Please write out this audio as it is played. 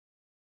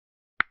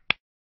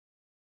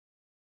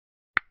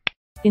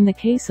In the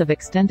case of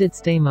extended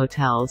stay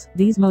motels,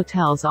 these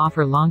motels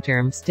offer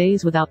long-term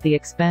stays without the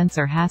expense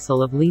or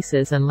hassle of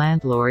leases and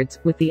landlords,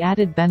 with the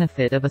added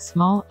benefit of a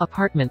small,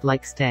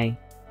 apartment-like stay.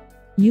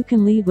 You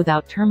can leave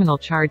without terminal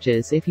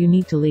charges if you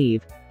need to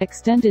leave.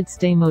 Extended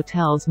stay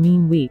motels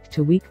mean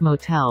week-to-week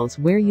motels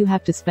where you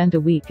have to spend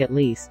a week at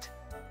least.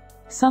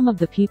 Some of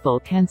the people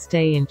can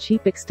stay in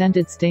cheap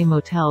extended stay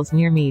motels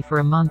near me for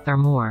a month or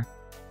more.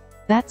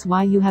 That's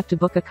why you have to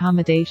book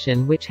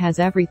accommodation which has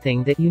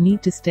everything that you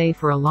need to stay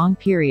for a long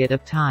period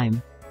of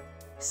time.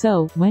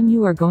 So, when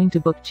you are going to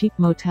book cheap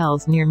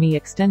motels near me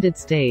extended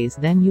stays,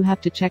 then you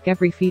have to check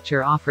every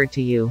feature offered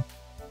to you.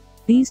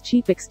 These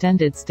cheap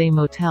extended stay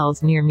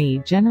motels near me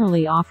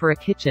generally offer a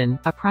kitchen,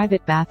 a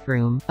private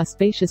bathroom, a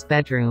spacious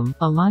bedroom,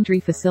 a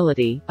laundry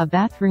facility, a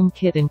bathroom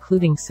kit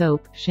including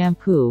soap,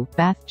 shampoo,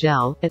 bath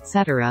gel,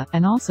 etc.,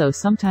 and also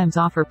sometimes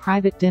offer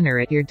private dinner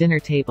at your dinner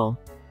table.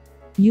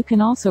 You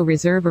can also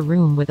reserve a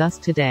room with us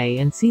today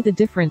and see the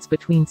difference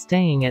between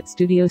staying at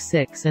Studio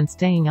 6 and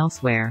staying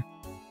elsewhere.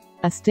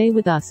 A stay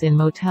with us in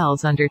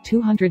motels under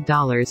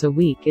 $200 a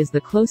week is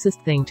the closest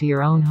thing to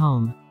your own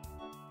home.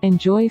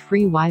 Enjoy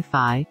free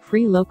Wi-Fi,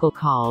 free local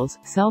calls,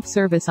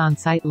 self-service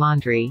on-site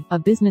laundry, a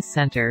business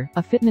center,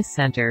 a fitness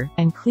center,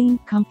 and clean,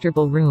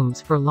 comfortable rooms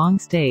for long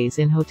stays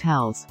in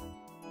hotels.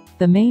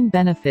 The main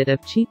benefit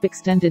of cheap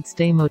extended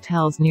stay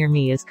motels near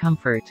me is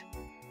comfort.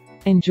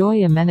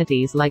 Enjoy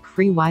amenities like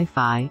free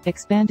Wi-Fi,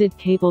 expanded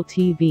cable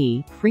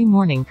TV, free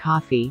morning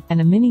coffee,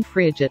 and a mini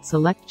fridge at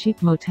select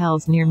cheap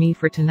motels near me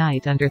for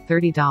tonight under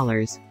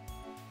 $30.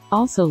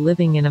 Also,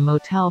 living in a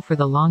motel for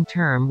the long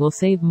term will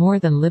save more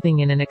than living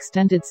in an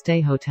extended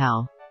stay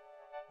hotel.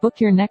 Book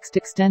your next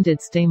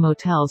extended stay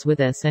motels with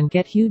us and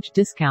get huge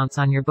discounts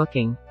on your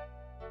booking.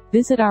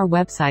 Visit our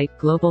website,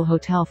 Global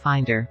Hotel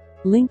Finder.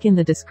 Link in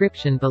the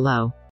description below.